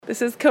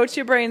This is Coach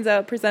Your Brains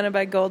Out, presented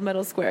by Gold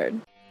Medal Squared.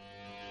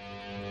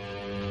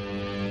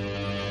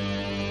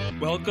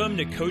 Welcome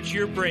to Coach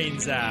Your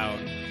Brains Out,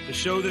 the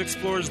show that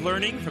explores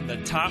learning from the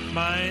top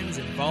minds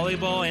in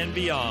volleyball and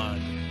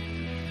beyond.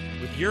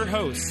 With your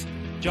hosts,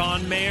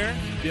 John Mayer,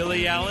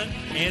 Billy Allen,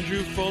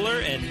 Andrew Fuller,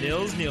 and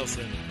Nils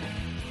Nielsen.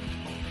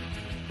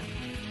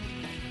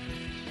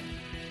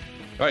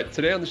 All right,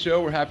 today on the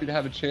show, we're happy to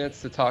have a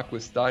chance to talk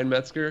with Stein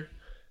Metzger.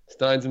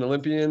 Stein's an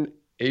Olympian,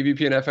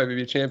 AVP and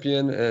FIVB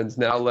champion, and has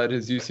now led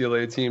his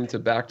UCLA team to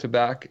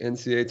back-to-back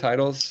NCAA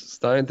titles.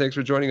 Stein, thanks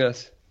for joining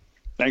us.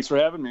 Thanks for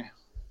having me.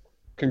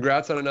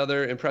 Congrats on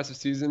another impressive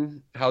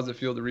season. How's it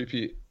feel to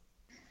repeat?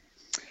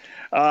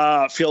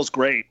 Feels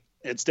great.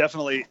 It's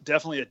definitely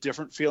a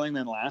different feeling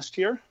than last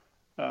year.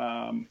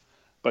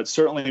 But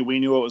certainly we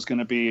knew it was going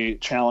to be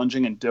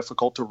challenging and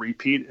difficult to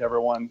repeat.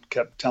 Everyone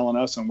kept telling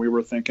us, and we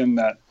were thinking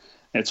that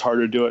it's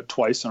harder to do it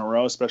twice in a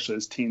row, especially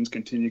as teams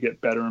continue to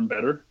get better and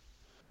better.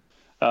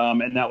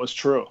 And that was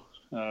true.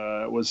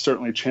 It was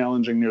certainly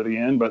challenging near the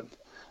end, but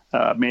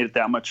made it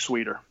that much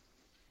sweeter.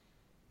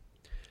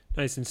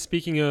 Nice. And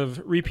speaking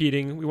of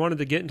repeating, we wanted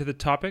to get into the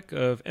topic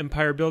of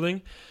empire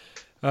building.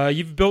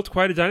 You've built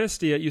quite a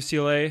dynasty at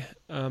UCLA,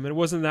 and it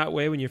wasn't that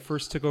way when you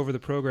first took over the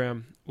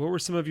program. What were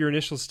some of your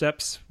initial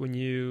steps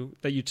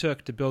that you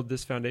took to build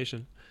this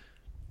foundation?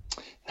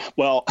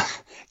 Well,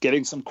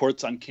 getting some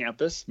courts on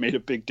campus made a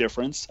big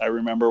difference. I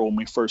remember when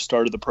we first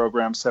started the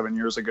program 7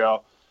 years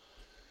ago,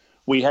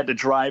 we had to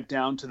drive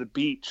down to the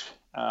beach,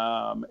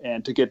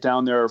 and to get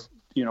down there,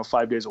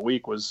 5 days a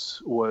week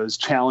was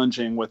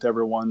challenging with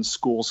everyone's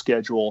school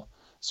schedule.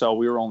 So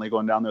we were only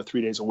going down there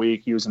 3 days a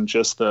week using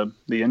just the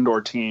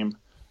indoor team,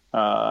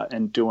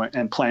 and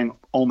playing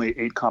only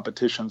 8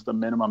 competitions, the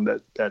minimum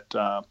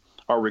that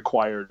are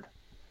required.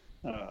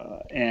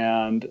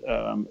 We've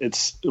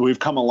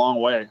come a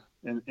long way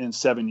in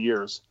 7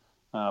 years.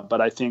 But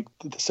I think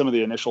some of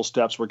the initial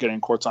steps were getting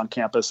courts on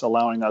campus,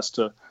 allowing us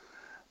to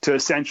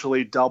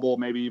essentially double,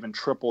 maybe even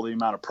triple the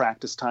amount of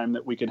practice time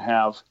that we could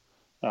have.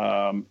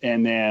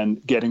 And then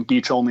getting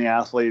beach-only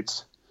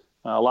athletes,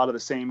 a lot of the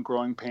same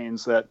growing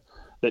pains that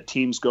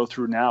teams go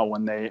through now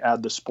when they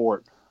add the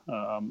sport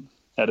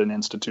at an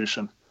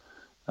institution.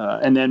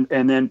 And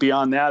then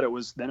beyond that, it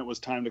was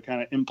time to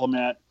kind of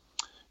implement,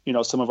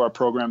 some of our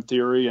program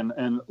theory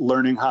and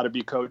learning how to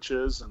be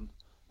coaches. And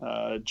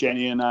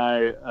Jenny and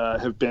I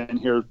have been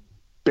here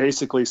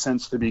basically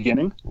since the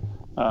beginning.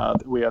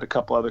 We had a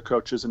couple other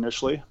coaches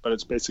initially, but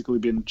it's basically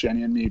been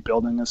Jenny and me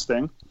building this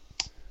thing.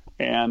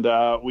 And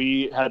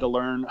we had to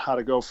learn how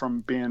to go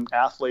from being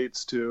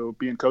athletes to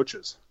being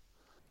coaches,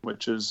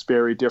 which is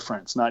very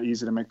different. It's not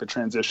easy to make the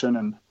transition.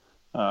 And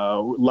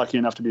we're lucky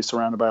enough to be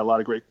surrounded by a lot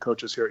of great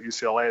coaches here at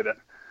UCLA that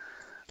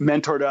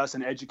mentored us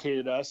and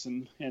educated us,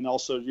 and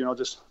also,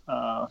 just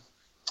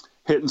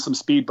hitting some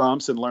speed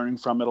bumps and learning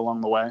from it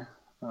along the way.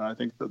 I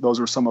think that those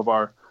were some of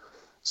our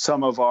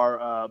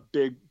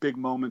big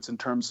moments in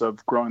terms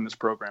of growing this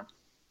program.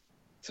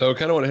 So I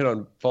kind of want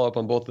to follow up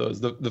on both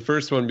those. The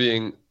first one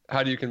being,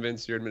 how do you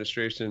convince your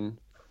administration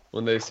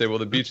when they say, well,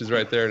 the beach is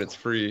right there and it's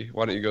free,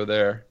 why don't you go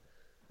there?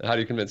 And how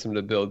do you convince them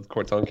to build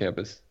courts on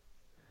campus?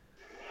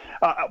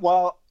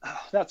 Well,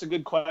 that's a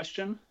good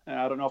question.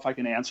 I don't know if I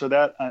can answer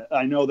that.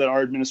 I know that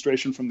our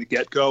administration from the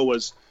get-go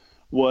was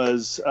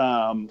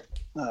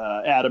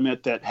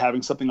adamant that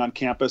having something on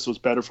campus was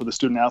better for the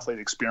student-athlete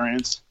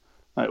experience.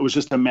 It was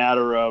just a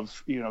matter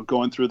of,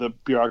 going through the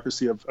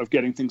bureaucracy of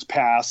getting things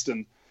passed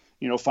and,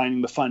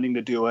 finding the funding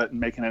to do it and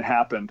making it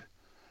happen.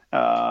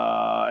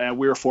 And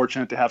we were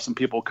fortunate to have some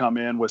people come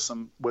in with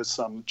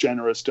some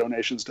generous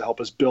donations to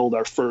help us build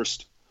our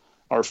first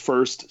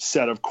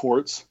set of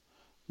courts,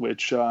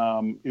 which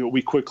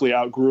we quickly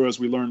outgrew as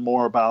we learned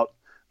more about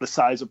the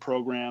size of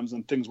programs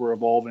and things were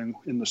evolving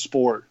in the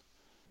sport.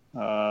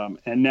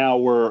 And now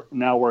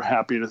we're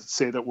happy to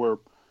say that we're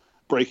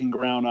breaking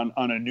ground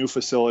on a new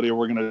facility.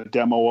 We're going to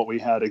demo what we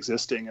had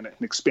existing and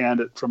expand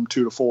it from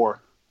 2 to 4.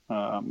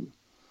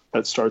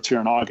 That starts here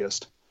in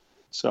August.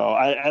 So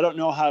I don't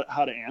know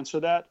how to answer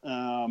that,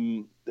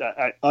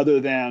 other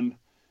than,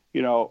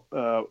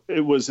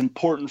 it was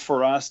important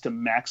for us to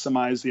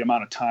maximize the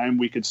amount of time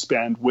we could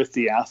spend with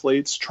the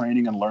athletes,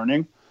 training and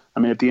learning. I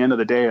mean, at the end of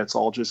the day, it's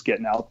all just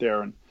getting out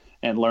there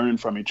and learning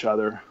from each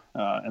other,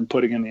 and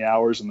putting in the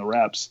hours and the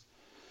reps.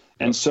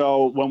 And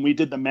so when we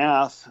did the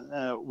math,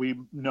 we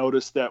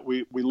noticed that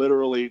we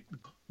literally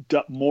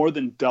more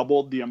than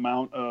doubled the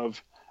amount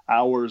of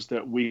hours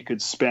that we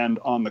could spend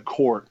on the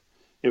court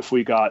if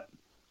we got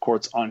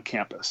courts on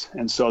campus.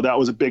 And so that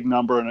was a big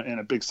number and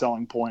a big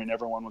selling point.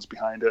 Everyone was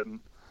behind it, and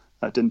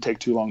it didn't take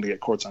too long to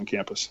get courts on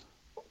campus.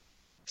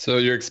 So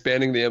you're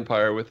expanding the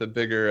empire with a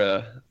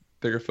bigger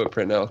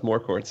footprint now with more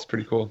courts.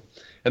 Pretty cool.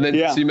 And then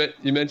So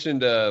you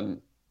mentioned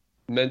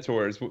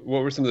mentors. What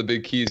were some of the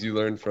big keys you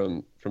learned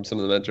from some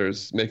of the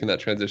mentors making that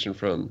transition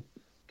from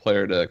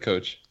player to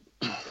coach?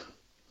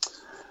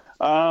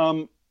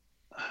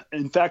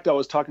 In fact, I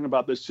was talking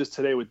about this just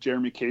today with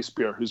Jeremy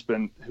Casebeer, who's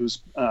been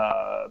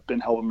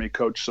helping me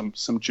coach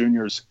some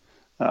juniors.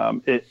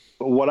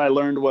 What I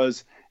learned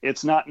was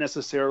it's not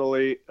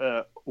necessarily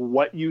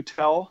what you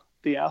tell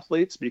the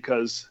athletes,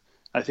 because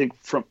I think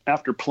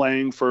after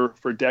playing for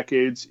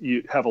decades,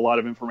 you have a lot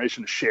of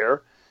information to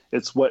share.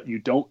 It's what you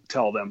don't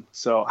tell them.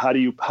 So how do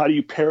you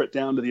pare it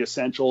down to the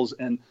essentials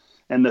and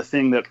the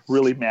thing that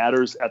really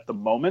matters at the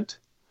moment?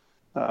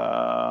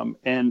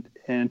 And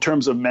in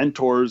terms of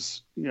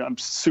mentors, I'm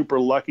super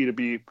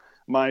lucky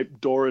my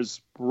door is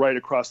right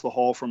across the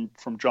hall from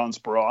John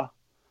Speraw,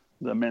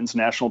 the men's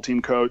national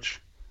team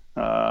coach.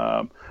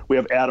 We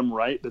have Adam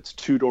Wright, that's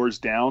 2 doors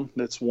down.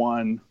 That's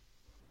won,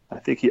 I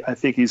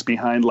think he's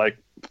behind like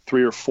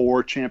 3 or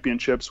 4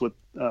 championships with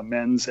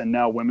men's and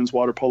now women's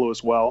water polo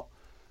as well.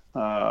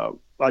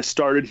 I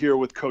started here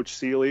with Coach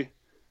Seeley.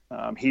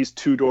 He's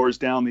 2 doors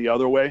down the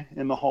other way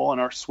in the hall in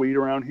our suite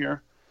around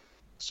here.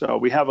 So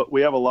we have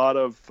a lot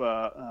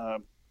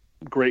of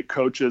great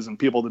coaches and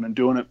people that have been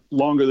doing it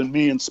longer than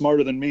me and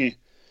smarter than me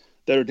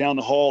that are down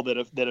the hall that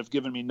have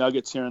given me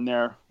nuggets here and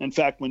there. In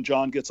fact, when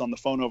John gets on the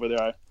phone over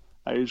there,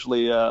 I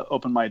usually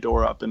open my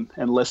door up and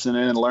listen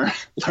in and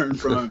learn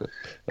from him,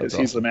 because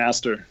he's the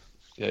master.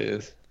 Yeah, he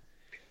is.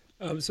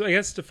 So I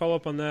guess to follow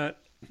up on that,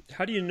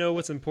 how do you know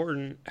what's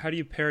important? How do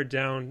you pare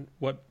down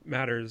what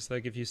matters?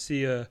 Like if you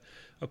see a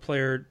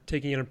player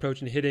taking an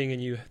approach and hitting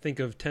and you think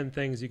of 10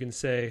 things you can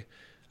say,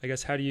 I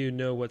guess how do you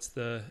know what's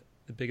the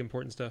big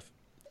important stuff?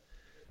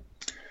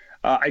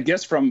 I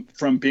guess from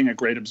being a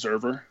great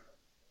observer.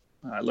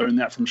 I learned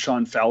that from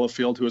Sean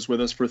Fallowfield, who was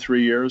with us for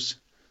 3 years,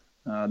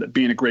 that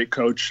being a great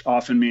coach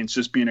often means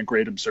just being a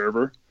great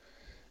observer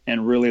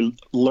and really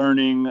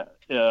learning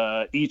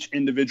each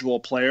individual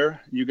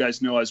player. You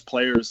guys know as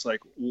players,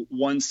 like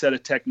one set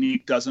of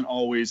technique isn't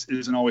always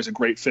a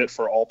great fit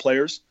for all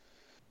players.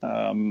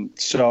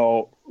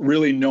 So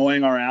really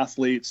knowing our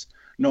athletes,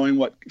 knowing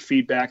what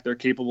feedback they're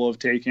capable of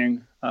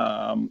taking,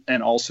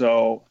 and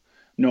also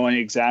knowing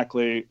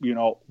exactly,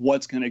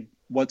 what's going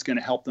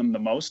to help them the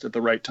most at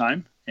the right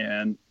time.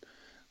 And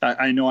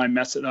I know I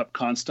mess it up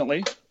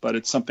constantly, but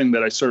it's something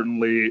that I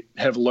certainly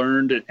have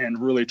learned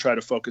and really try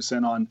to focus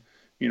in on,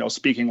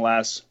 speaking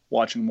less,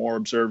 watching more,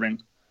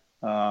 observing,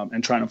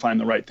 and trying to find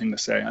the right thing to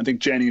say. I think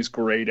Jenny's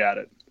great at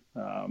it.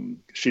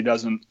 She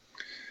doesn't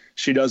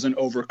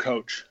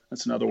overcoach.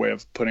 That's another way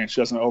of putting it.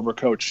 She doesn't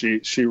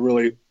overcoach. She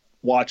really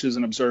watches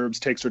and observes,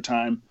 takes her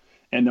time.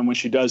 And then when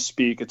she does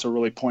speak, it's a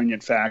really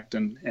poignant fact.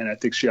 And I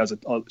think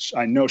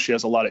I know she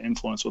has a lot of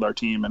influence with our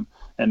team,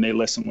 and they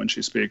listen when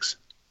she speaks.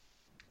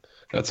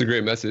 That's a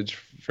great message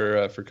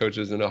for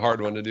coaches, and a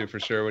hard one to do for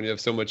sure. When you have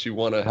so much you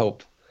want to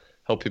help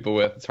people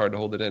with, it's hard to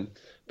hold it in.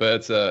 But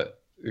it's a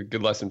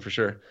good lesson for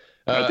sure.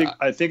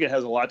 I think it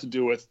has a lot to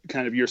do with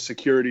kind of your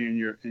security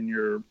in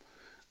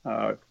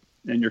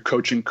your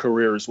coaching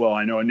career as well.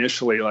 I know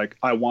initially, like,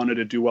 I wanted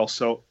to do well,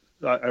 so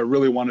I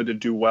really wanted to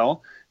do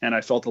well, and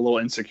I felt a little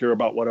insecure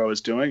about what I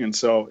was doing, and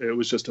so it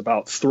was just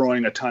about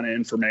throwing a ton of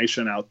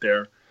information out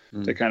there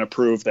to kind of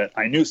prove that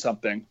I knew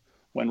something,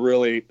 when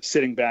really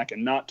sitting back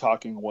and not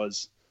talking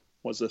was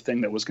the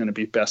thing that was going to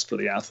be best for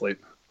the athlete.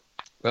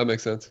 That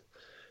makes sense.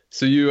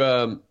 So you,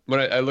 when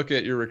I look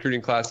at your recruiting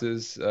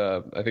classes,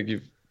 I think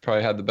you've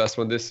probably had the best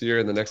one this year.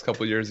 In the next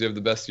couple of years, you have the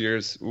best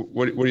years.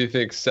 What do you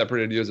think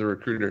separated you as a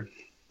recruiter?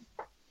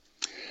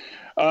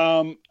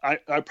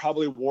 I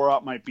probably wore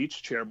out my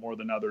beach chair more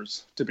than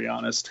others, to be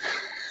honest.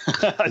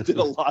 I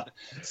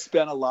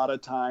spent a lot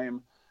of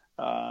time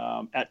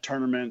at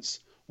tournaments,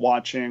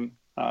 watching,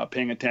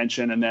 paying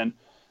attention, and then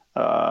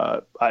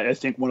I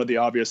think one of the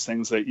obvious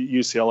things that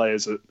UCLA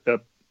is a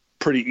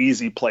pretty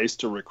easy place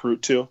to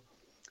recruit to,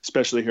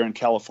 especially here in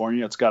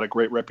California. It's got a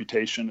great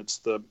reputation. It's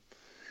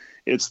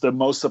the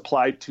most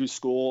applied to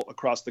school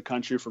across the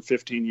country for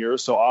 15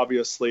 years. So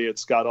obviously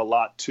it's got a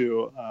lot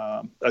to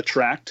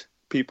attract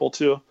people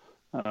to.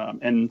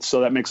 And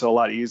so that makes it a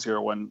lot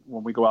easier when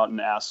we go out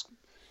and ask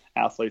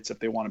athletes if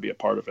they want to be a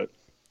part of it.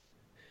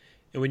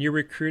 And when you're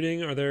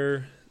recruiting, are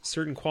there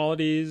certain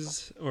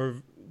qualities or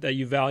that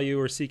you value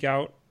or seek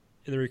out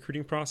in the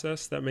recruiting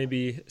process that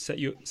maybe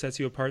sets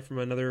you apart from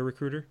another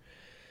recruiter?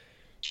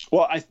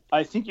 Well,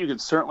 I think you could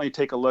certainly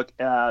take a look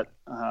at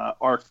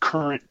our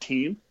current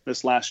team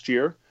this last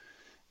year.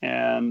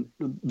 And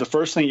the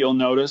first thing you'll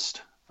notice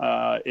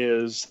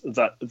is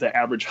the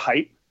average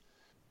height.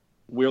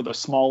 We're the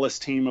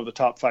smallest team of the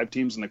top 5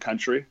 teams in the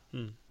country.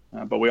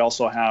 But we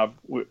also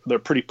they're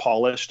pretty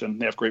polished and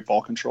they have great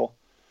ball control.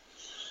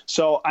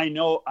 So I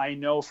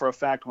know for a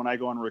fact when I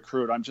go and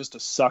recruit, I'm just a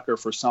sucker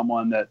for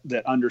someone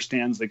that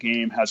understands the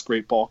game, has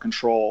great ball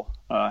control,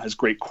 has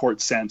great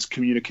court sense,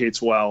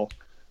 communicates well,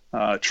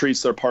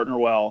 treats their partner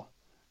well,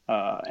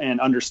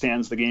 and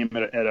understands the game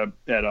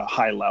at a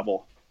high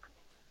level.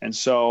 And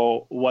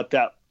so what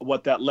that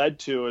led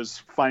to is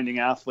finding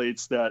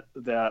athletes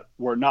that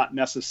were not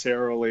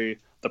necessarily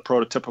the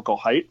prototypical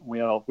height. We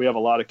have a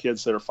lot of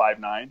kids that are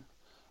 5'9",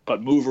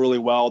 but move really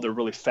well. They're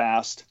really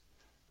fast.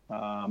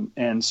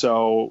 And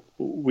so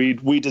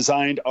we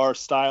designed our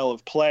style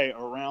of play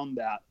around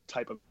that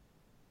type of,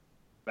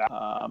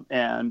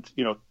 and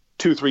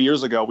 2-3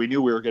 years ago, we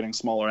knew we were getting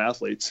smaller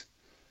athletes.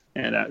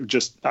 And I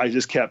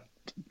just kept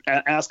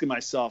asking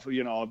myself,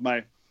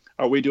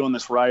 are we doing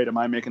this right? Am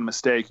I making a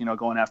mistake?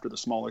 Going after the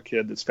smaller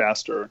kid that's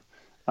faster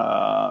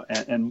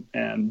and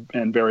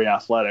very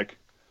athletic.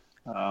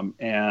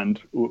 And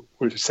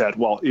we said,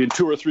 well, in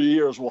 2 or 3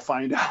 years, we'll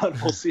find out.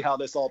 We'll see how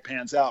this all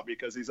pans out,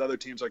 because these other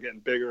teams are getting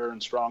bigger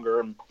and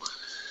stronger.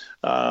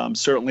 And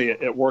certainly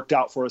it worked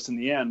out for us in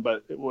the end,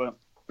 but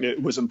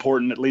it was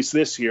important, at least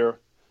this year,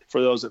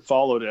 for those that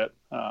followed it,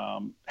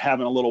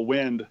 having a little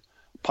wind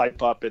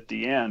pipe up at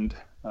the end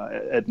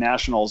at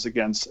nationals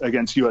against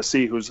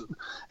USC, who's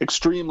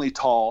extremely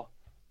tall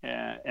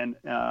and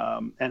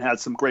had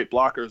some great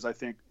blockers. I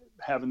think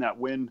having that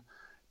wind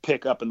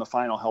pick up in the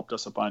final helped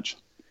us a bunch.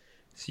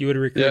 So you would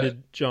have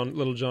recruited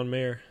little John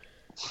Mayer.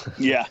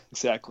 Yeah,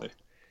 exactly.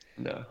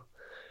 No.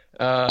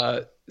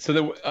 So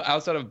then,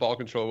 outside of ball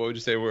control, what would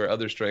you say were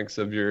other strengths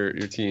of your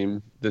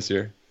team this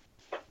year?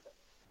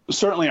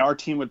 Certainly our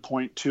team would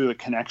point to the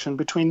connection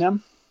between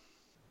them.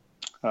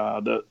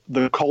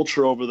 The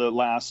culture over the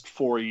last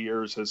 4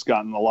 years has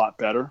gotten a lot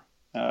better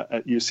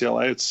at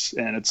UCLA.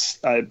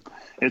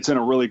 It's in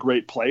a really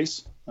great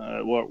place.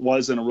 It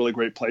was in a really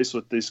great place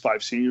with these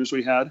 5 seniors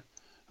we had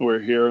who were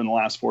here in the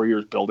last 4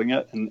 years building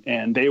it.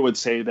 And they would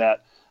say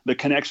that the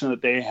connection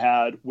that they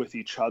had with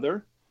each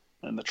other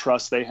and the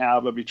trust they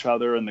have of each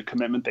other and the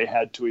commitment they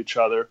had to each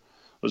other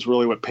was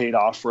really what paid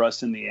off for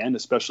us in the end,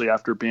 especially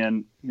after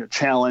being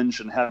challenged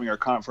and having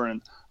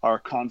our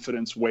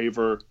confidence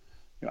waver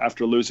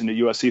after losing to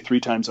USC 3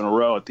 times in a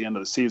row at the end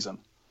of the season.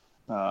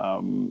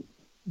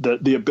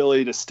 The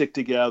ability to stick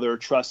together,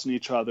 trust in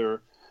each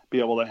other, be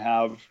able to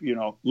have,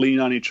 lean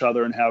on each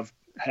other and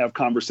have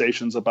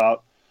conversations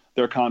about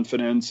their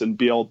confidence and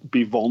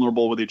be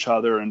vulnerable with each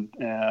other. And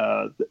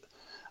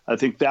I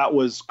think that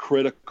was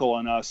critical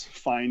in us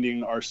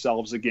finding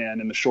ourselves again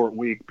in the short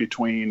week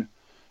between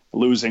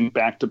losing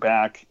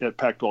back-to-back at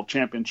Pac-12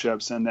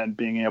 championships and then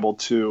being able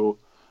to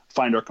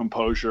find our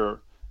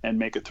composure and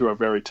make it through a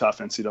very tough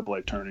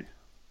NCAA tourney.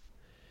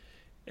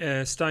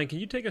 Stein, can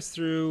you take us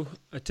through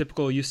a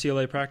typical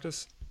UCLA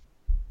practice?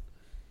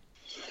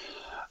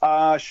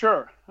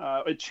 Sure.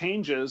 It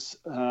changes.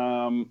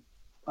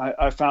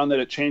 I found that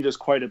it changes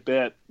quite a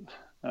bit.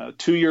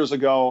 2 years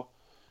ago,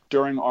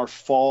 during our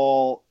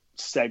fall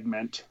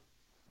segment,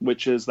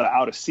 which is the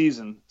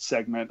out-of-season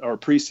segment or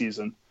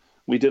preseason,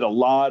 we did a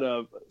lot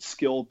of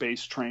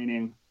skill-based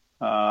training,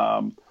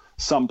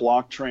 some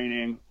block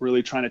training,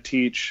 really trying to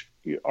teach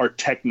our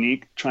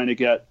technique, trying to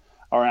get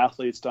our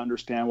athletes to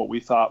understand what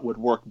we thought would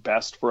work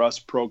best for us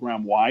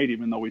program-wide,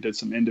 even though we did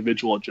some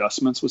individual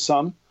adjustments with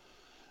some.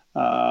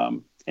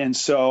 And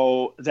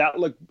so that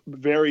looked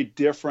very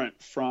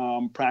different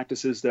from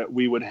practices that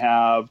we would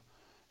have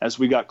as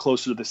we got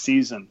closer to the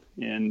season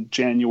in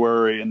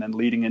January and then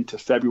leading into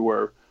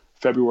February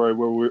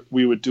where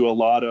we would do a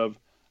lot of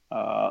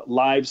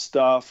live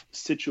stuff,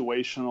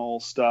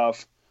 situational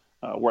stuff,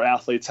 where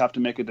athletes have to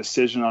make a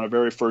decision on a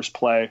very first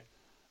play.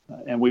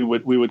 And we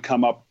would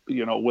come up,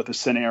 with a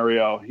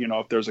scenario,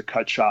 if there's a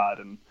cut shot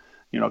and,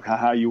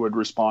 how you would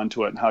respond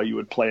to it and how you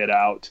would play it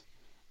out.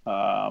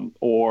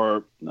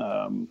 Or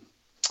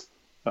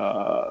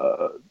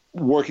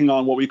working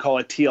on what we call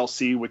a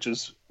TLC, which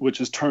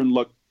is turn,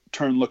 look,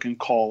 and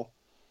call,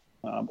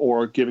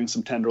 or giving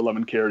some tender love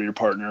and care to your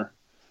partner.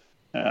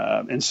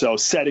 And so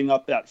setting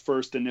up that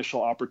first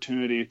initial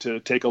opportunity to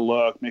take a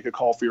look, make a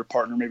call for your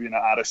partner, maybe in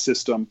an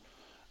out-of-system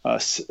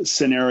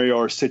scenario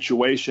or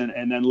situation,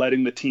 and then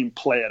letting the team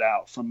play it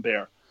out from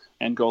there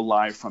and go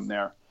live from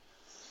there.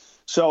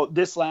 So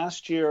this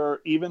last year,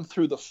 even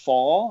through the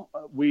fall,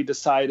 we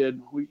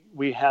decided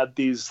we had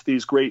these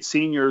great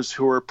seniors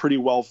who were pretty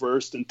well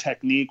versed in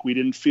technique. We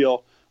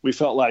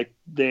felt like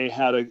they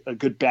had a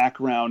good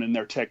background in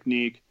their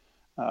technique,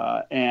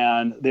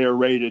 and they were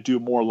ready to do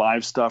more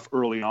live stuff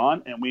early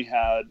on. And we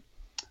had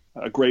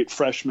a great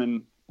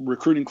freshman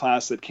recruiting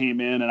class that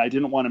came in, and I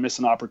didn't want to miss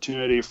an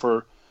opportunity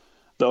for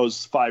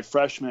those 5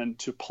 freshmen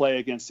to play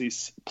against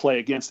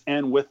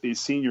and with these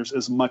seniors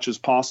as much as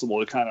possible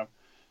to kind of,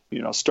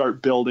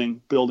 start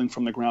building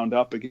from the ground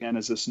up again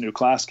as this new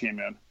class came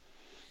in.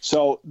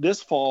 So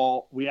this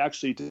fall, we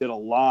actually did a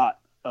lot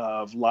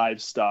of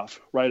live stuff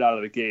right out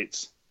of the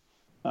gates.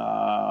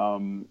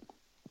 And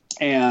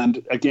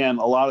again,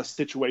 a lot of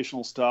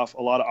situational stuff,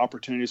 a lot of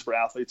opportunities for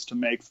athletes to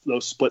make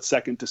those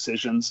split-second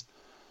decisions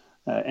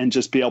and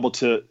just be able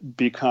to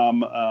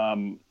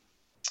become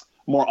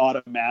more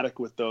automatic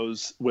with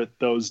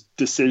those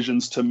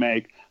decisions to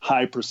make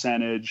high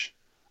percentage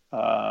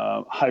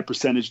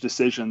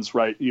decisions,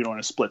 right? In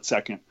a split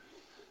second,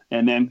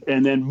 and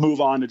then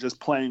move on to just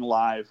playing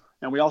live.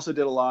 And we also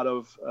did a lot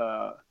of,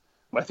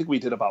 I think we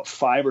did about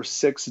 5 or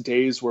 6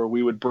 days where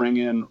we would bring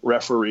in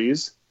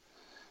referees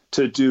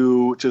to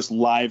do just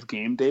live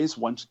game days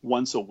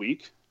once a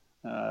week.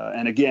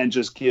 And again,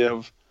 just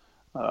give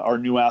our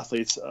new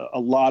athletes a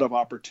lot of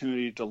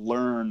opportunity to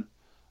learn,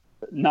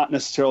 not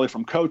necessarily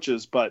from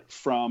coaches, but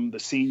from the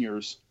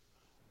seniors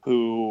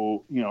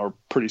who, are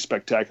pretty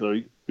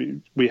spectacular.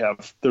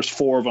 There's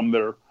 4 of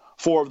them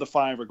 4 of the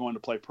 5 are going to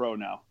play pro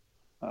now.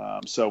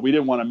 So we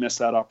didn't want to miss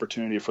that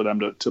opportunity for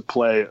them to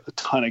play a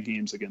ton of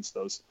games against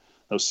those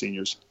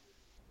seniors.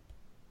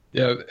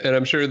 Yeah, and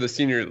I'm sure the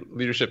senior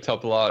leadership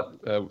helped a lot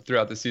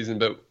throughout the season.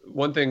 But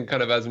one thing,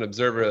 kind of as an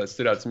observer, that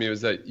stood out to me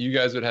was that you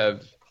guys would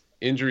have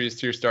injuries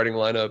to your starting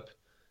lineup,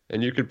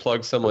 and you could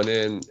plug someone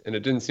in, and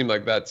it didn't seem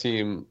like that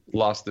team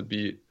lost a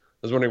beat. I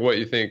was wondering what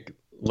you think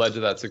led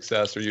to that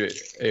success. Are you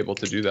able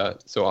to do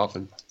that so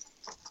often?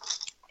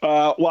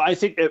 Well, I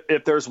think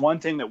if there's one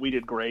thing that we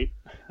did great,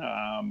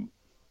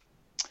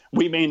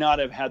 we may not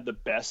have had the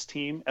best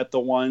team at the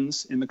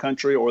ones in the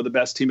country or the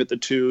best team at the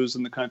twos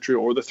in the country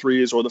or the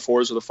threes or the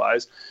fours or the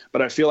fives,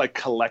 but I feel like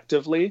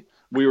collectively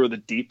we were the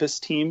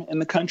deepest team in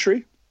the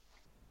country.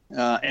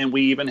 And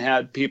we even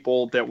had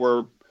people that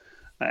were,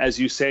 as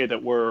you say,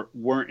 that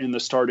weren't in the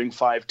starting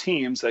 5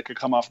 teams that could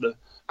come off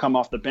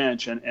the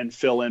bench and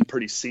fill in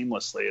pretty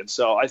seamlessly. And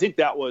so I think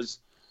that was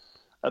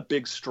a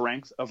big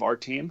strength of our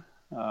team.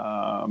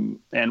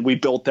 And we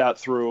built that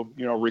through,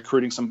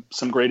 recruiting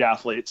some great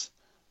athletes.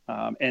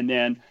 And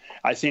then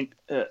I think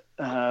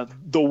the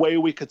way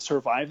we could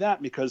survive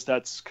that, because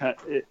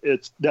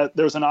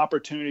there's an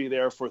opportunity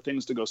there for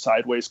things to go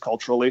sideways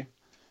culturally.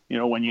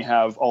 When you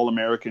have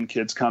All-American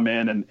kids come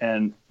in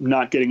and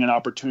not getting an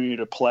opportunity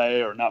to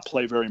play or not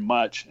play very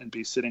much and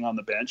be sitting on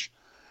the bench,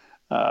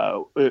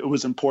 it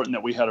was important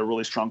that we had a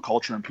really strong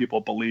culture and people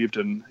believed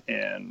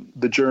in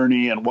the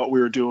journey and what we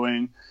were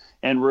doing,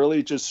 and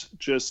really just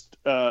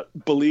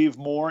believe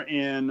more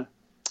in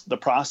the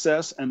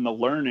process and the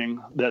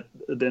learning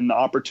than the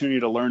opportunity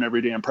to learn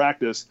every day in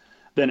practice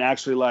than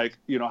actually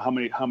how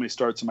many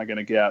starts am I going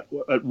to get?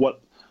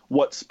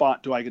 What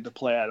spot do I get to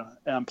play at?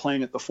 I'm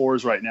playing at the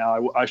 4s right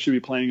now. I should be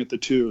playing at the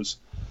 2s.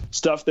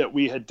 Stuff that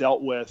we had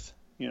dealt with,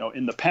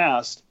 in the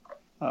past,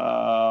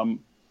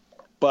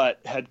 but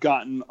had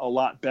gotten a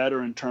lot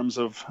better in terms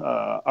of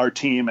our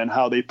team and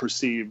how they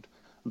perceived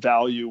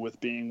value with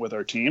being with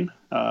our team.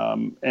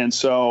 And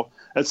so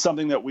it's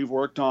something that we've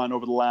worked on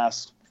over the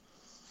last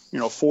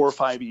 4 or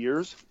 5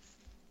 years.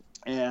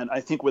 And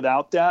I think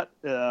without that,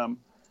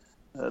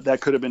 that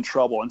could have been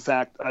trouble. In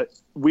fact,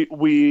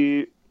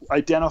 we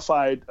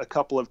identified a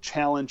couple of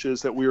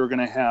challenges that we were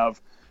going to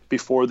have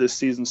before this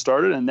season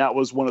started, and that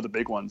was one of the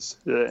big ones.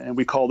 And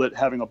we called it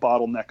having a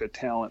bottleneck of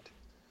talent,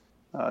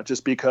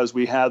 just because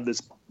we had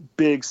this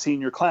big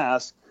senior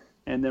class,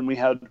 and then we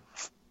had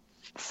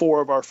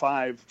 4 of our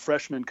 5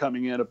 freshmen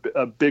coming in,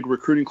 a big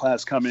recruiting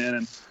class come in,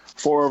 and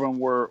 4 of them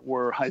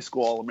were high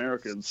school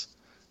All-Americans.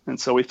 And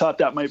so we thought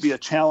that might be a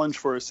challenge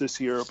for us this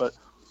year, but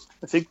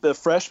I think the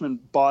freshmen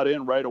bought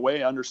in right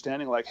away,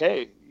 understanding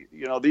hey,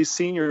 these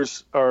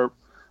seniors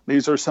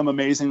these are some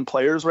amazing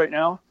players right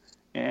now,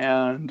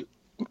 and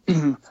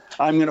I'm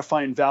going to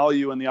find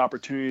value in the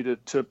opportunity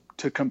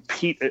to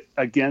compete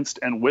against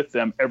and with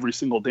them every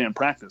single day in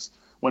practice,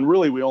 when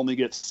really we only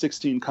get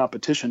 16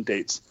 competition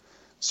dates.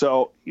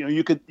 So,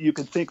 you could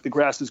think the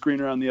grass is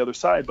greener on the other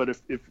side, but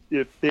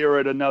if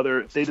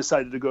they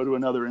decided to go to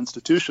another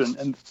institution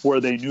and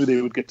where they knew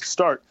they would get to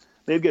start,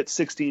 they'd get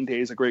 16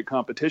 days of great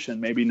competition,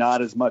 maybe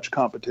not as much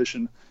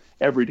competition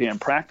every day in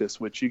practice,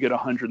 which you get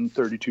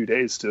 132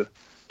 days to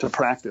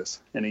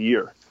practice in a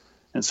year.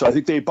 And so I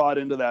think they bought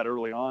into that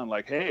early on,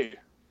 hey,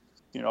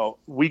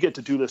 we get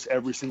to do this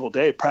every single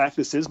day.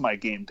 Practice is my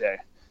game day.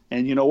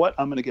 And you know what?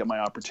 I'm going to get my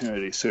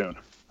opportunity soon.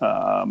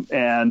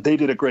 And they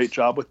did a great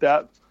job with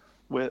that,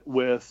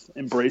 with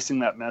embracing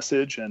that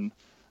message. And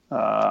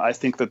I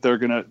think that they're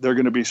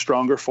gonna be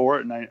stronger for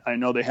it. And I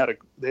know they had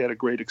a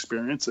great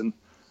experience, and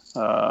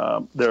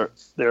they're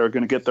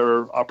going to get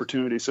their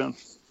opportunity soon.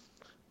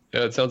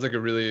 Yeah, it sounds like a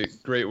really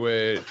great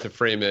way to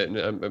frame it,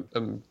 and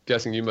I'm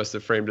guessing you must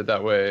have framed it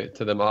that way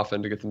to them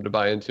often to get them to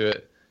buy into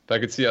it. But I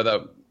could see how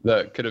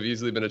that could have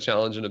easily been a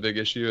challenge and a big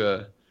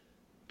issue,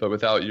 but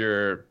without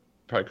your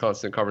probably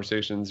constant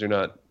conversations, you're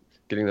not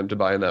getting them to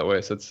buy in that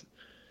way. So it's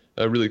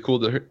really cool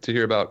to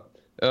hear about.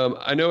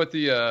 I know at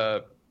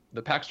the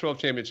Pac-12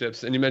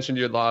 championships, and you mentioned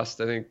you had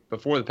lost, I think,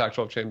 before the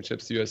Pac-12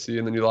 championships to USC,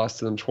 and then you lost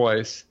to them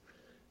twice,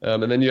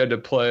 and then you had to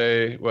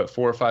play 4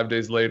 or 5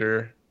 days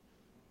later.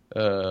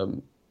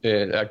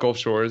 At Gulf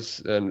Shores,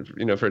 and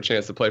for a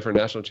chance to play for a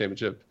national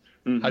championship.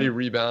 Mm-hmm. How do you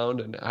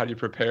rebound, and how do you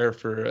prepare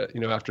for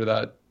after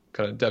that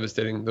kind of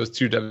those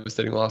 2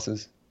 devastating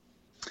losses?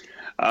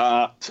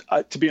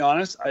 To be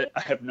honest, I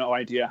have no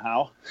idea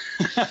how.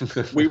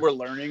 We were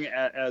learning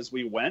as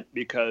we went,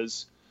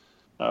 because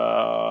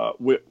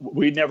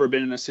we'd never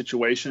been in a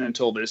situation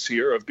until this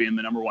year of being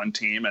the number 1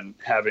 team and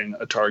having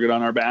a target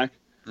on our back,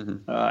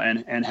 mm-hmm.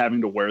 And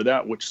having to wear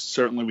that, which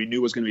certainly we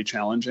knew was going to be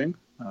challenging,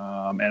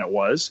 and it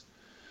was.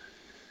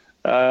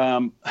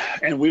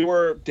 And we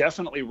were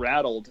definitely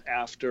rattled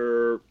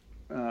after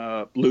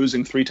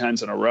losing 3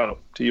 times in a row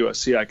to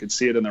USC. I could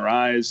see it in their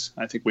eyes.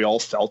 I think we all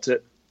felt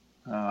it.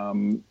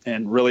 And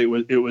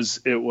really it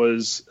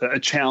was a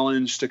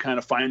challenge to kind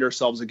of find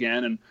ourselves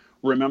again and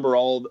remember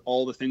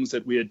all the things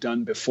that we had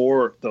done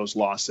before those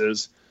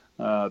losses,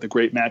 the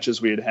great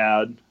matches we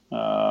had,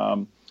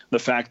 the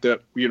fact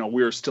that, we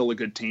were still a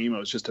good team. It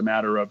was just a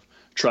matter of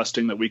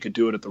trusting that we could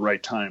do it at the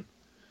right time.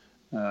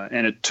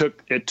 And it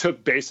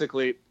took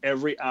basically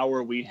every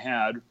hour we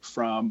had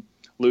from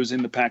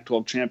losing the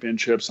Pac-12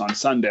 championships on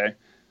Sunday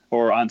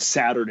or on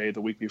Saturday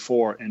the week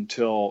before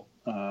until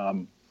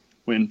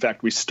in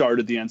fact, we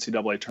started the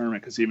NCAA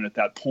tournament, because even at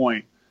that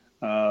point,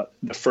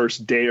 the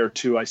first day or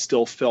two, I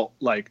still felt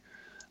like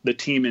the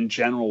team in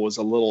general was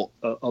a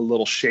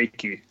little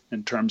shaky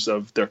in terms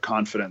of their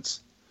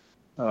confidence.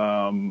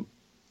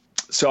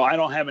 So I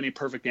don't have any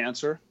perfect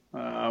answer.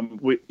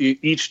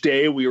 Each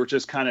day we were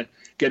just kind of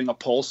getting a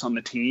pulse on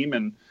the team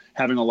and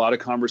having a lot of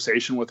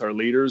conversation with our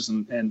leaders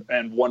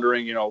and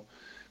wondering,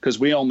 because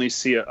we only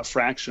see a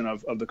fraction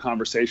of the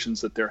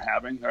conversations that they're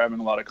having. They're having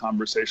a lot of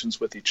conversations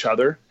with each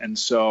other. And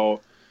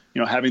so,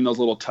 having those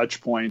little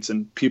touch points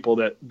and people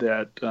that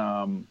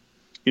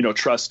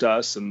trust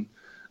us and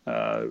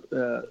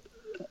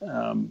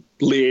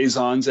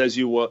liaisons, as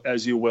you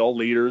will,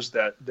 leaders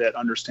that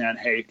understand,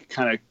 hey,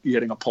 kind of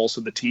getting a pulse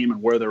of the team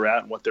and where they're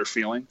at and what they're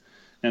feeling.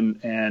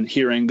 And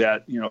hearing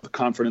that, the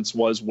confidence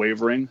was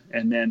wavering,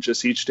 and then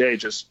just each day,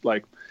 just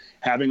like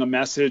having a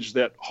message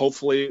that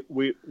hopefully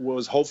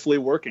was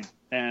working.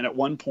 And at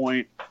one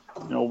point,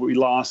 we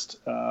lost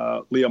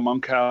Leah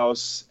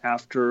Monkhouse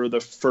after the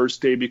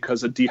first day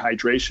because of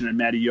dehydration, and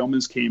Maddie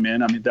Yeomans came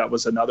in. I mean, that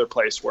was another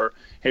place where,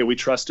 hey, we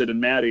trusted in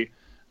Maddie,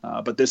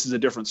 but this is a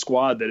different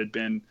squad that had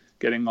been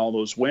getting all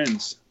those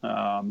wins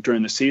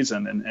during the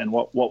season, and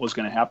what was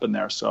going to happen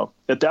there. So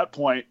at that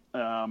point,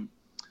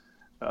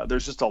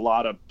 there's just a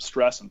lot of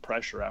stress and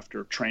pressure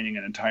after training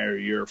an entire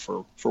year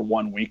for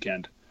one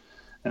weekend.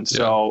 And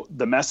so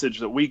the message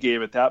that we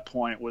gave at that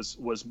point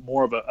was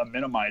more of a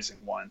minimizing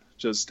one.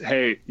 Just,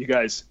 hey, you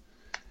guys,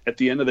 at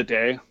the end of the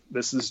day,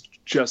 this is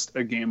just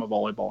a game of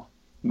volleyball.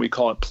 We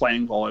call it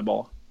playing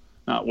volleyball,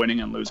 not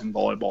winning and losing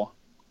volleyball.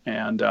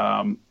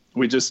 And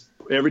we just,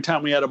 every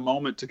time we had a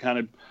moment to kind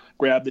of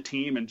grab the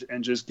team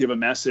and just give a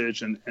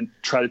message and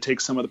try to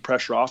take some of the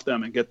pressure off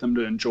them and get them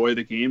to enjoy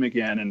the game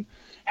again and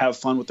have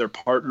fun with their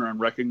partner, and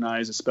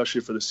recognize,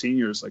 especially for the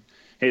seniors, like,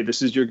 hey,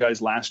 this is your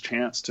guys' last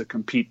chance to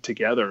compete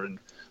together, and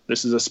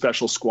this is a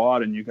special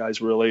squad, and you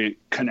guys really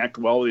connect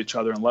well with each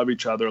other and love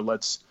each other.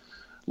 Let's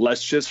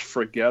just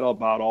forget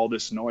about all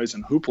this noise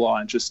and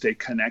hoopla and just stay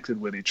connected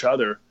with each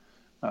other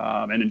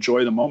and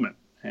enjoy the moment.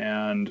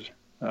 And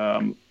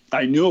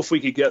I knew if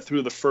we could get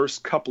through the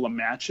first couple of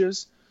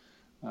matches,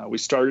 we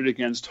started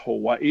against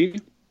Hawaii,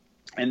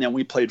 and then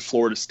we played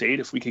Florida State.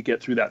 If we could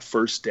get through that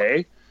first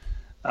day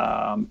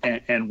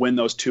and win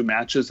those two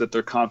matches, that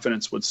their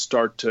confidence would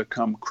start to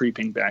come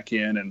creeping back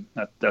in, and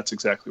that's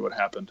exactly what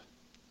happened.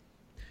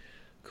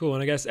 Cool.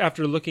 And I guess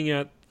after looking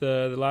at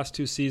the last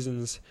two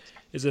seasons,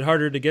 is it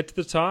harder to get to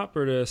the top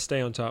or to stay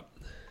on top?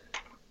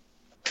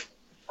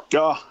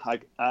 I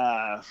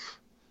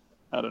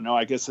don't know.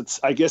 I guess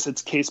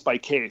it's case by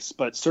case,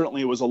 but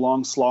certainly it was a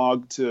long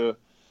slog to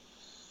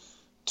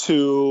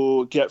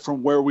get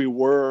from where we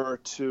were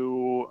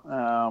to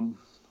 4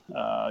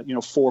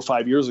 or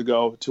 5 years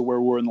ago to where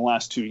we're in the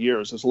last 2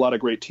 years. There's a lot of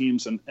great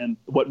teams, and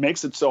what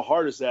makes it so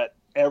hard is that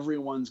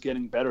everyone's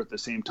getting better at the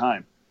same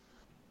time.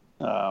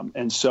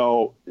 And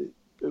so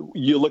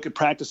you look at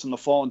practice in the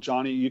fall, and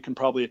Johnny, you can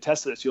probably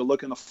attest to this. You'll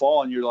look in the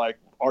fall and you're like,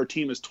 our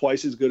team is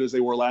twice as good as they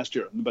were last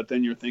year. But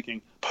then you're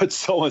thinking, but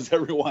so is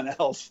everyone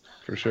else.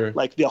 For sure.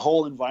 Like the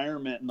whole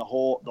environment and the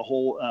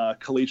whole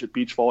collegiate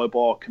beach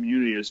volleyball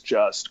community is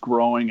just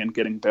growing and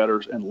getting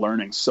better and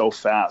learning so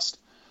fast.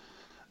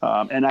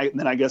 And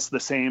I guess the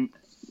same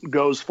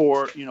goes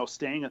for,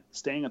 staying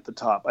at the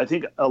top. I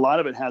think a lot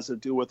of it has to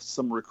do with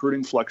some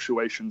recruiting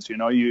fluctuations.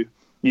 You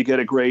get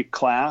a great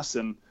class,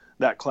 and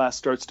that class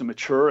starts to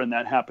mature, and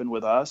that happened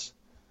with us.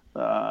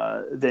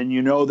 Then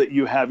that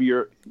you have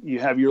your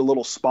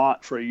little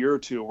spot for a year or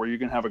two where you're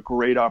going to have a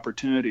great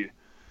opportunity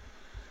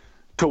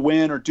to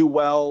win or do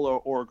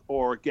well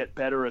or get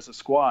better as a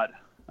squad.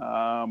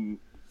 And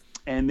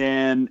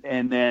then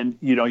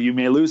you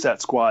may lose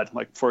that squad.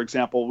 Like, for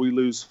example, we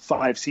lose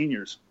 5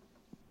 seniors.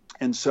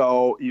 And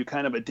so you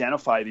kind of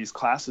identify these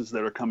classes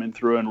that are coming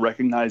through and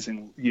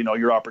recognizing,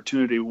 your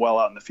opportunity well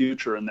out in the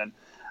future. And then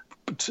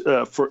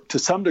to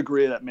some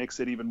degree, that makes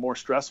it even more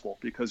stressful,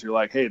 because you're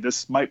like, hey,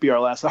 this might be our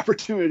last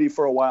opportunity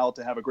for a while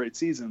to have a great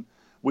season.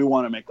 We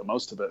want to make the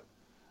most of it.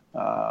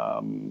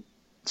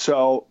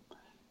 So,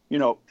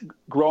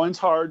 growing's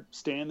hard,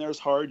 staying there is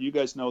hard. You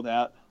guys know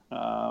that.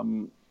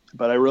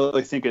 But I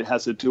really think it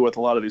has to do with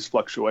a lot of these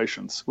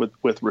fluctuations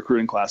with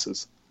recruiting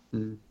classes.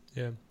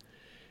 Yeah.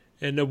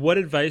 And what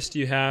advice do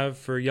you have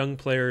for young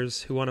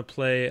players who want to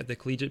play at the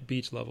collegiate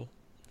beach level?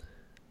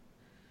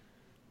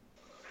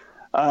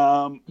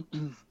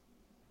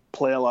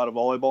 Play a lot of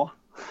volleyball.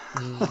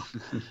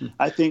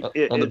 I think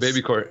on the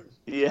baby court.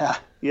 Yeah,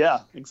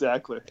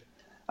 exactly.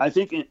 I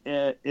think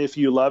if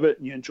you love it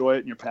and you enjoy it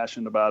and you're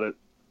passionate about it,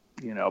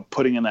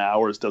 putting in the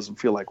hours doesn't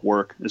feel like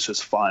work. It's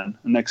just fun.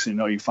 And next thing you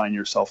know, you find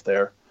yourself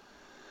there.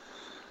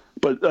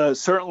 But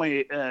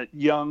certainly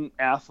young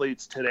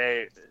athletes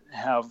today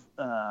have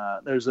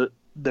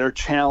their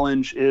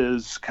challenge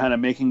is kind of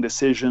making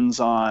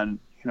decisions on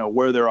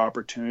where their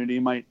opportunity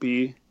might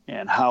be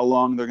and how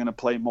long they're going to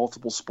play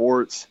multiple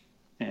sports,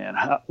 and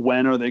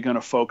when are they going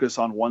to focus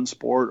on one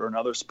sport or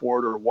another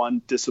sport, or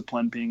one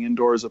discipline being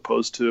indoor as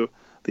opposed to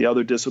the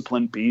other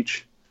discipline,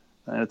 beach.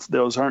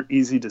 those aren't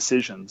easy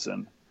decisions,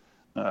 and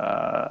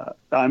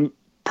I'm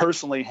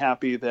personally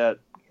happy that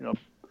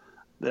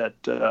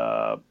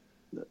the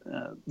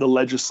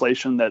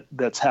legislation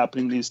that's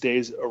happening these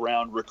days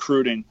around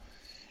recruiting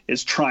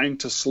is trying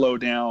to slow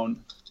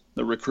down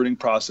the recruiting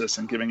process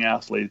and giving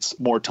athletes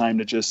more time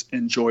to just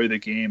enjoy the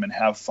game and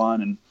have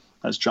fun, and,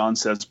 as John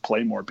says,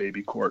 play more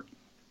baby court.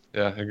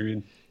 Yeah,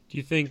 agreed. Do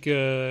you think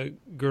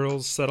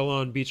girls settle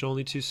on beach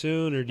only too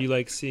soon, or do you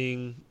like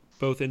seeing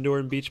both indoor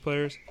and beach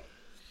players?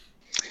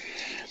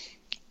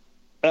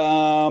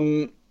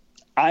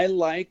 I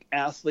like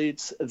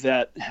athletes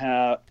that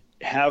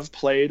have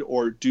played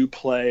or do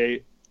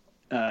play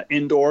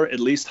indoor, at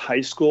least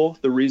high school.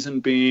 The reason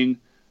being,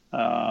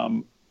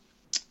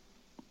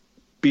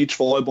 beach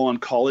volleyball in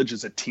college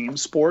is a team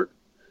sport.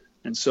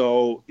 And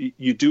so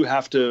you do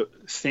have to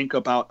think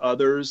about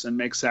others and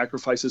make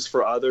sacrifices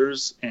for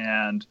others.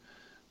 And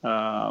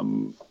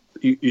you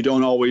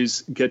don't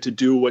always get to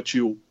do what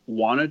you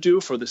want to do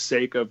for the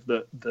sake of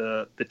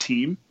the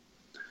team.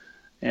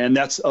 And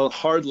that's a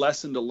hard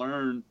lesson to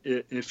learn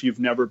if you've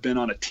never been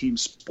on a team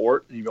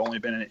sport and you've only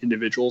been in an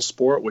individual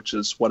sport, which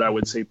is what I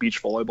would say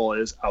beach volleyball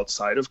is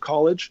outside of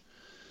college.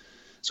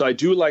 So I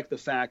do like the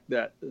fact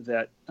that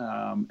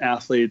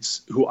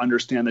athletes who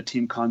understand the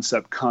team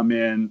concept come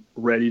in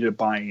ready to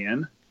buy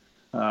in.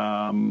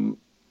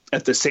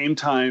 At the same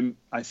time,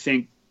 I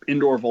think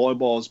indoor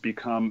volleyball has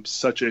become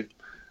such a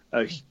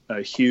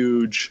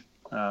huge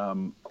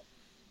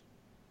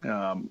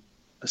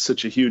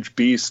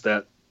beast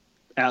that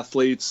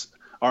athletes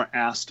are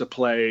asked to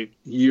play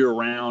year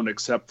round,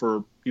 except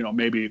for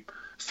maybe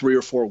 3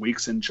 or 4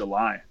 weeks in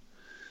July.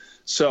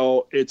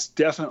 So it's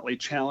definitely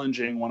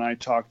challenging when I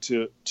talk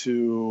to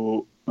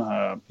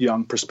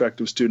young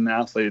prospective student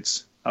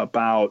athletes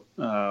about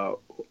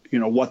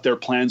what their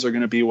plans are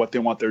going to be, what they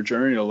want their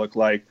journey to look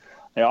like.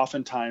 They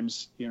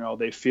oftentimes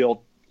they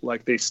feel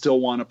like they still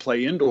want to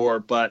play indoor,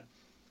 but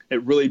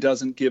it really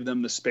doesn't give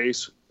them the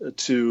space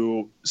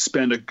to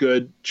spend a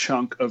good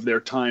chunk of their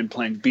time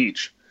playing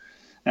beach.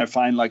 And I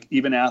find like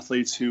even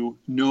athletes who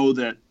know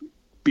that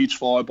beach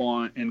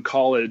volleyball in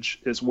college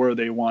is where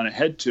they want to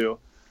head to,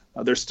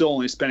 they're still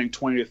only spending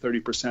 20 to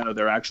 30% of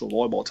their actual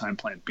volleyball time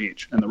playing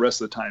beach, and the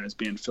rest of the time is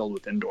being filled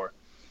with indoor.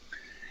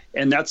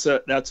 And that's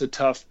a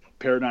tough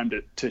paradigm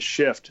to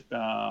shift.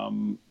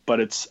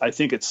 But I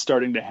think it's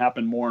starting to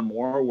happen more and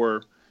more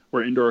where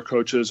indoor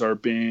coaches are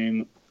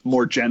being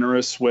more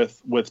generous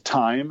with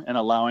time and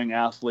allowing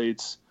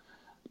athletes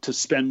to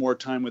spend more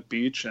time with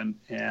beach and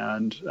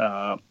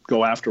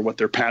go after what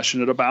they're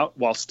passionate about,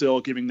 while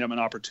still giving them an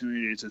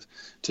opportunity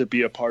to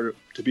be a part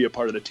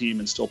of the team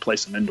and still play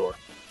some indoor.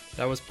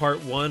 That was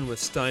part 1 with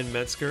Stein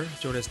Metzger.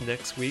 Join us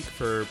next week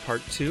for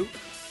part 2.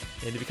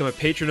 And to become a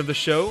patron of the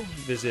show,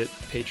 visit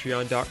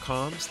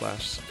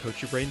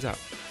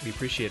patreon.com/coachyourbrainsout. We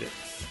appreciate it.